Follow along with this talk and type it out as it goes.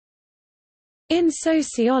In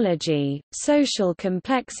sociology, social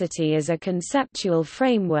complexity is a conceptual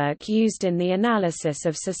framework used in the analysis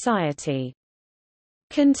of society.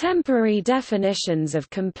 Contemporary definitions of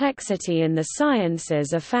complexity in the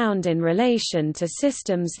sciences are found in relation to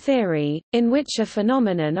systems theory, in which a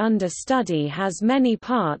phenomenon under study has many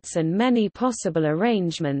parts and many possible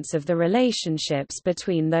arrangements of the relationships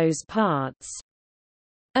between those parts.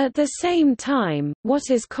 At the same time, what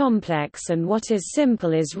is complex and what is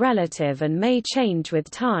simple is relative and may change with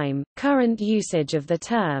time. Current usage of the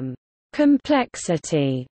term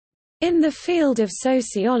complexity in the field of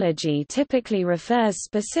sociology typically refers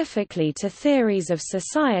specifically to theories of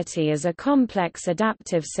society as a complex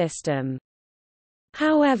adaptive system.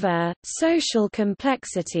 However, social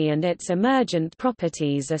complexity and its emergent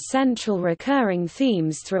properties are central recurring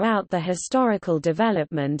themes throughout the historical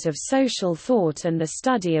development of social thought and the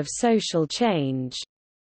study of social change.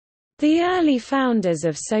 The early founders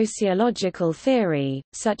of sociological theory,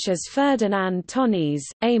 such as Ferdinand Tönnies,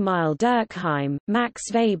 Emil Durkheim,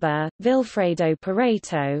 Max Weber, Vilfredo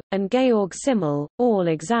Pareto, and Georg Simmel, all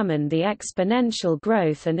examined the exponential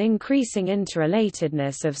growth and increasing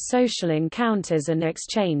interrelatedness of social encounters and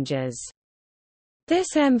exchanges.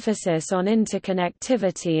 This emphasis on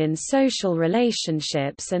interconnectivity in social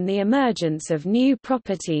relationships and the emergence of new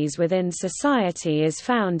properties within society is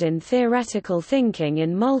found in theoretical thinking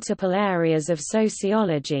in multiple areas of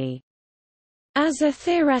sociology. As a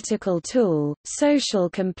theoretical tool, social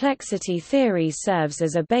complexity theory serves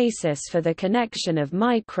as a basis for the connection of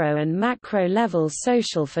micro and macro-level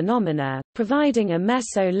social phenomena, providing a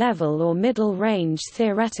meso-level or middle-range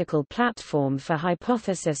theoretical platform for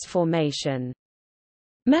hypothesis formation.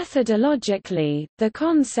 Methodologically, the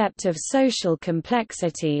concept of social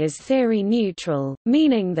complexity is theory-neutral,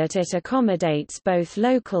 meaning that it accommodates both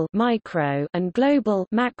local micro and global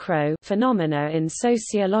macro phenomena in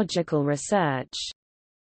sociological research.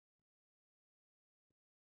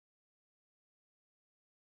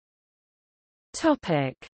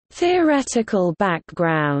 Topic: Theoretical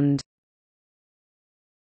background.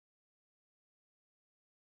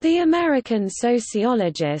 The American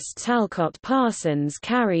sociologist Talcott Parsons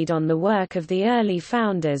carried on the work of the early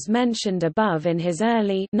founders mentioned above in his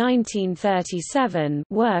early 1937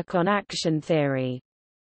 work on action theory.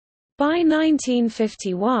 By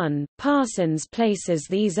 1951, Parsons places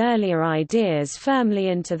these earlier ideas firmly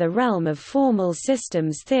into the realm of formal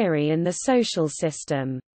systems theory in the social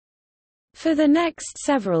system. For the next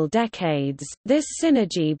several decades, this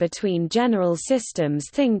synergy between general systems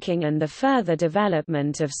thinking and the further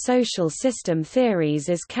development of social system theories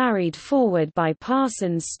is carried forward by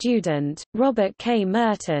Parsons' student, Robert K.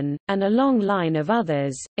 Merton, and a long line of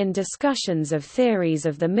others, in discussions of theories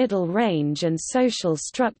of the middle range and social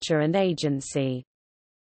structure and agency.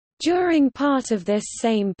 During part of this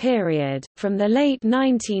same period, from the late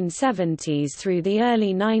 1970s through the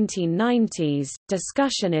early 1990s,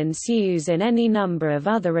 discussion ensues in any number of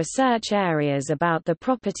other research areas about the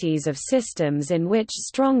properties of systems in which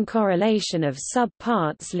strong correlation of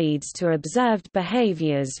sub-parts leads to observed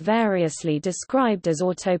behaviors variously described as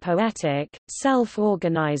autopoietic,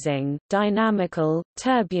 self-organizing, dynamical,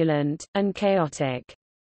 turbulent, and chaotic.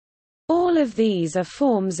 All of these are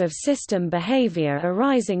forms of system behavior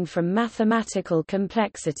arising from mathematical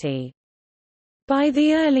complexity. By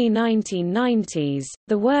the early 1990s,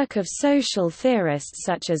 the work of social theorists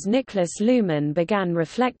such as Niklas Luhmann began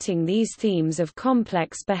reflecting these themes of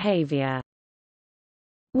complex behavior.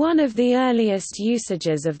 One of the earliest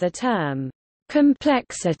usages of the term,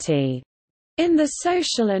 complexity, in the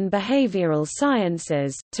social and behavioral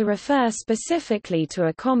sciences, to refer specifically to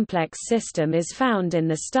a complex system is found in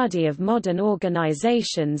the study of modern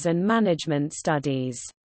organizations and management studies.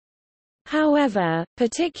 However,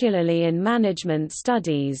 particularly in management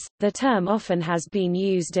studies, the term often has been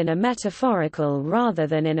used in a metaphorical rather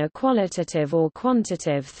than in a qualitative or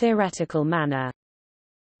quantitative theoretical manner.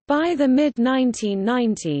 By the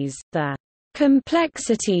mid-1990s, the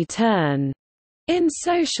complexity turn in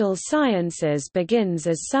social sciences begins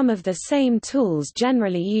as some of the same tools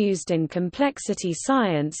generally used in complexity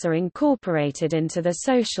science are incorporated into the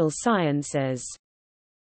social sciences.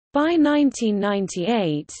 By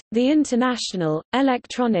 1998, the International,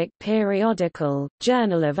 Electronic Periodical,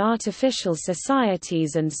 Journal of Artificial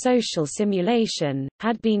Societies and Social Simulation,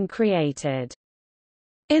 had been created.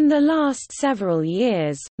 In the last several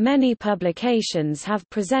years, many publications have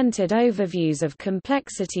presented overviews of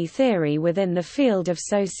complexity theory within the field of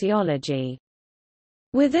sociology.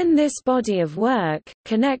 Within this body of work,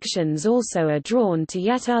 connections also are drawn to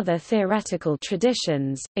yet other theoretical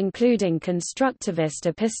traditions, including constructivist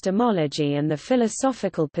epistemology and the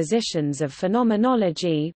philosophical positions of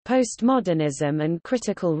phenomenology, postmodernism and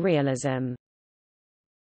critical realism.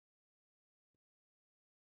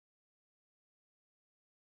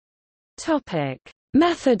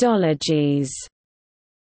 Methodologies.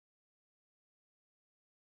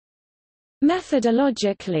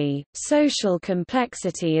 Methodologically, social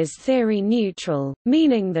complexity is theory-neutral,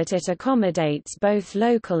 meaning that it accommodates both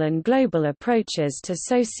local and global approaches to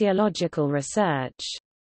sociological research.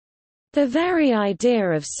 The very idea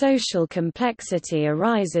of social complexity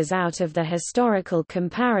arises out of the historical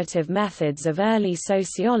comparative methods of early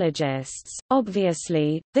sociologists.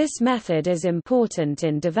 Obviously, this method is important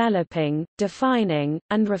in developing, defining,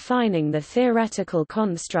 and refining the theoretical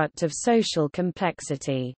construct of social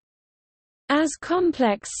complexity. As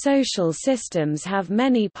complex social systems have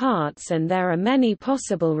many parts and there are many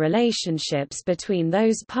possible relationships between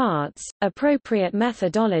those parts, appropriate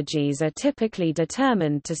methodologies are typically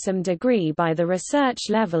determined to some degree by the research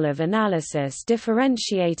level of analysis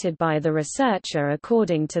differentiated by the researcher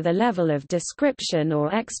according to the level of description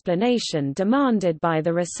or explanation demanded by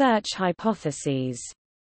the research hypotheses.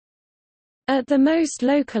 At the most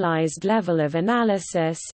localized level of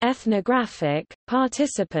analysis, ethnographic,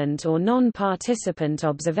 participant or non-participant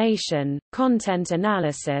observation, content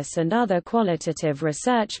analysis and other qualitative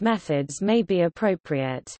research methods may be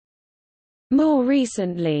appropriate. More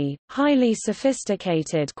recently, highly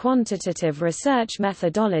sophisticated quantitative research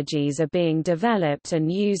methodologies are being developed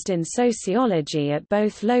and used in sociology at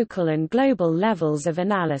both local and global levels of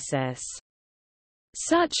analysis.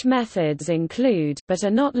 Such methods include, but are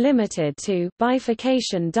not limited to,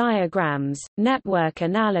 bifurcation diagrams, network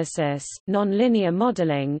analysis, nonlinear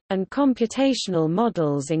modeling, and computational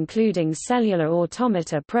models including cellular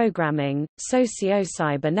automata programming,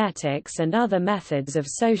 sociocybernetics and other methods of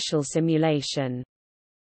social simulation.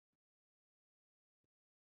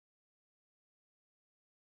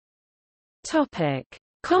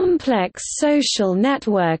 Complex social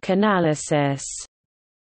network analysis.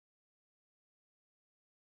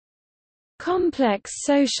 Complex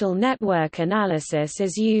social network analysis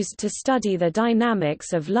is used to study the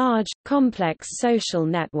dynamics of large, complex social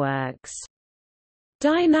networks.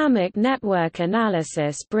 Dynamic network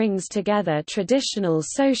analysis brings together traditional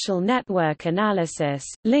social network analysis,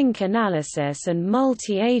 link analysis and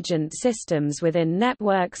multi-agent systems within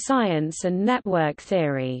network science and network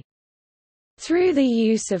theory. Through the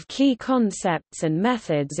use of key concepts and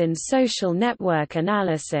methods in social network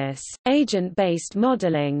analysis, agent-based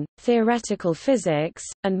modeling, theoretical physics,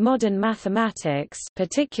 and modern mathematics,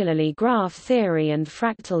 particularly graph theory and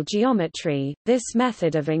fractal geometry, this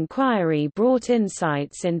method of inquiry brought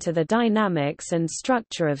insights into the dynamics and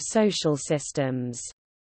structure of social systems.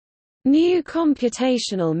 New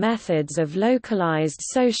computational methods of localized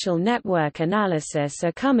social network analysis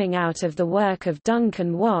are coming out of the work of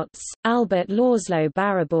Duncan Watts, Albert Laszlo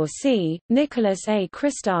Barabási, Nicholas A.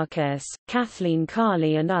 Christakis, Kathleen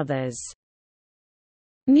Carley and others.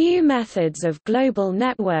 New methods of global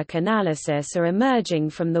network analysis are emerging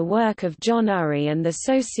from the work of John Urry and the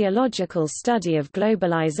sociological study of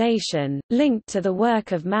globalization, linked to the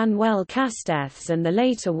work of Manuel Castells and the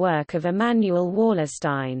later work of Emanuel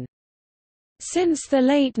Wallerstein. Since the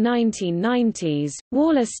late 1990s,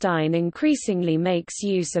 Wallerstein increasingly makes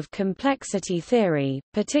use of complexity theory,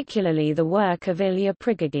 particularly the work of Ilya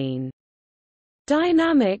Prigogine.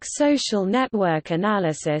 Dynamic social network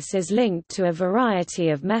analysis is linked to a variety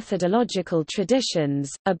of methodological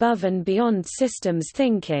traditions, above and beyond systems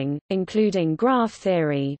thinking, including graph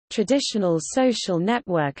theory, traditional social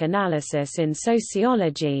network analysis in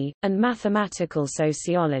sociology, and mathematical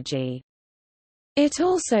sociology. It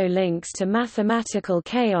also links to mathematical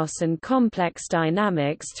chaos and complex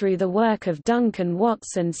dynamics through the work of Duncan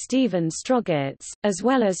Watts and Stephen Strogatz, as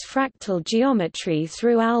well as fractal geometry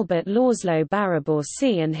through Albert Laszlo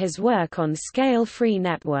Barabási and his work on scale-free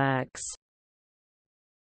networks.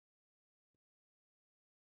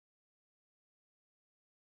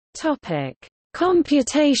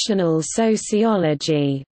 Computational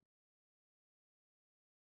sociology.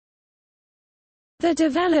 The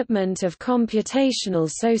development of computational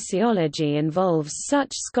sociology involves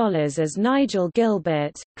such scholars as Nigel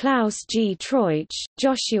Gilbert, Klaus G. Troich,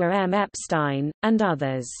 Joshua M. Epstein, and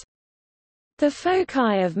others. The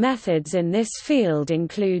foci of methods in this field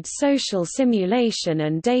include social simulation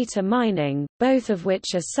and data mining, both of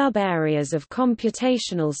which are sub-areas of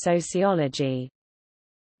computational sociology.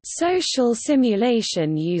 Social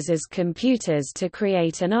simulation uses computers to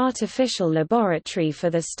create an artificial laboratory for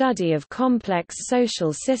the study of complex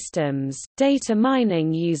social systems. Data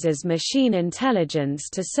mining uses machine intelligence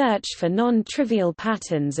to search for non-trivial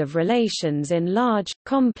patterns of relations in large,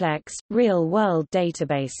 complex, real-world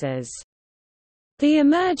databases. The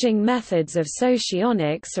emerging methods of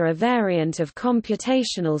socionics are a variant of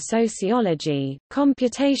computational sociology.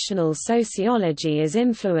 Computational sociology is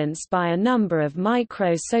influenced by a number of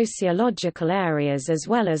micro-sociological areas as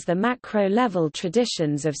well as the macro-level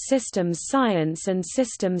traditions of systems science and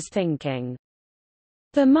systems thinking.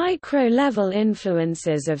 The micro-level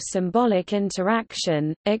influences of symbolic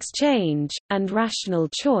interaction, exchange, and rational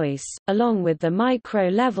choice, along with the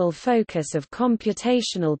micro-level focus of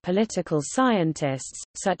computational political scientists,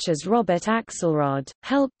 such as Robert Axelrod,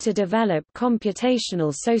 helped to develop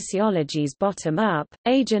computational sociology's bottom-up,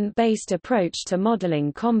 agent-based approach to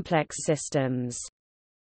modeling complex systems.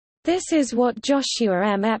 This is what Joshua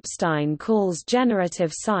M. Epstein calls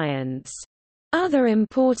generative science. Other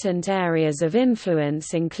important areas of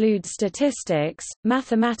influence include statistics,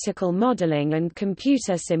 mathematical modeling and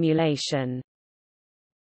computer simulation.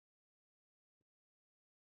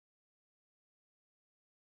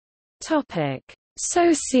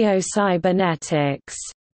 Sociocybernetics.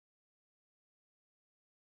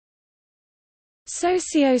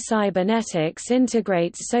 Sociocybernetics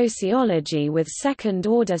integrates sociology with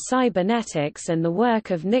second-order cybernetics and the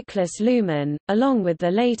work of Niklas Luhmann, along with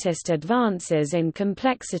the latest advances in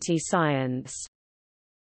complexity science.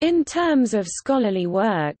 In terms of scholarly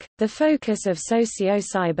work, the focus of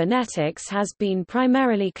sociocybernetics has been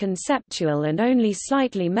primarily conceptual and only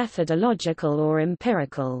slightly methodological or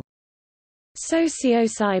empirical.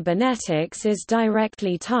 Sociocybernetics is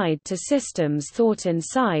directly tied to systems thought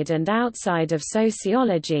inside and outside of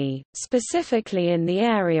sociology, specifically in the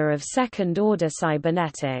area of second-order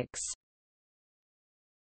cybernetics.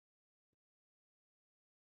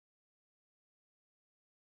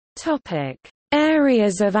 Topic: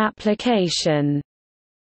 Areas of application.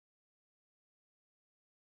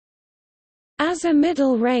 As a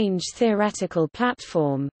middle-range theoretical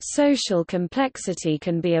platform, social complexity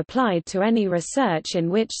can be applied to any research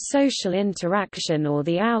in which social interaction or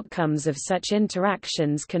the outcomes of such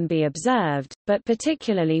interactions can be observed, but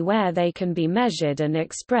particularly where they can be measured and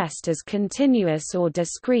expressed as continuous or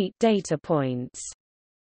discrete data points.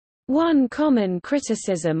 One common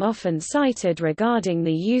criticism often cited regarding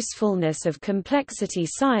the usefulness of complexity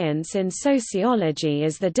science in sociology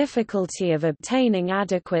is the difficulty of obtaining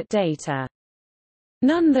adequate data.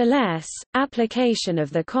 Nonetheless, application of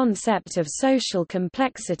the concept of social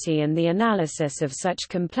complexity and the analysis of such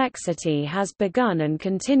complexity has begun and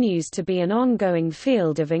continues to be an ongoing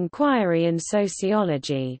field of inquiry in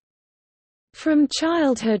sociology. From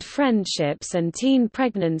childhood friendships and teen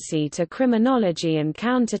pregnancy to criminology and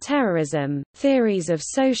counterterrorism, theories of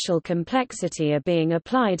social complexity are being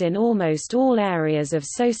applied in almost all areas of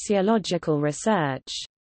sociological research.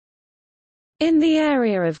 In the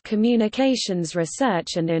area of communications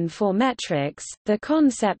research and informetrics, the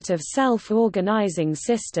concept of self-organizing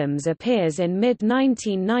systems appears in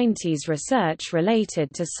mid-1990s research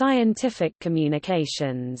related to scientific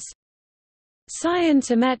communications.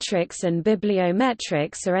 Scientometrics and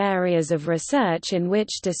bibliometrics are areas of research in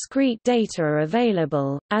which discrete data are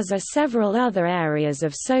available, as are several other areas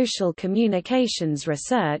of social communications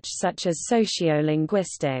research such as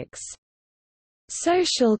sociolinguistics.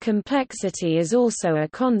 Social complexity is also a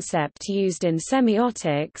concept used in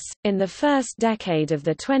semiotics. In the first decade of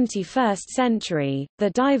the 21st century, the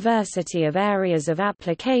diversity of areas of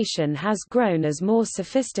application has grown as more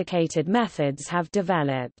sophisticated methods have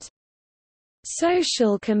developed.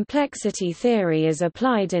 Social complexity theory is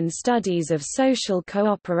applied in studies of social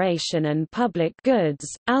cooperation and public goods,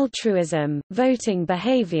 altruism, voting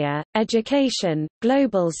behavior, education,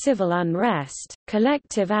 global civil unrest,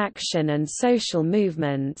 collective action and social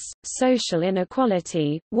movements, social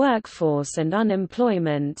inequality, workforce and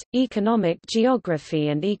unemployment, economic geography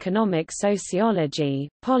and economic sociology,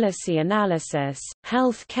 policy analysis,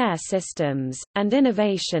 health care systems, and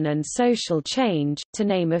innovation and social change, to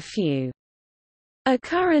name a few. A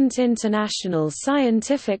current international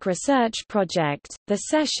scientific research project, the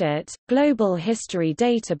SESHIT, Global History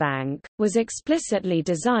Databank, was explicitly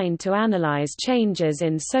designed to analyze changes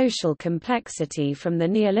in social complexity from the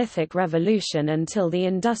Neolithic Revolution until the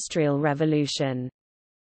Industrial Revolution.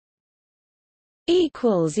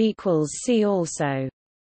 See also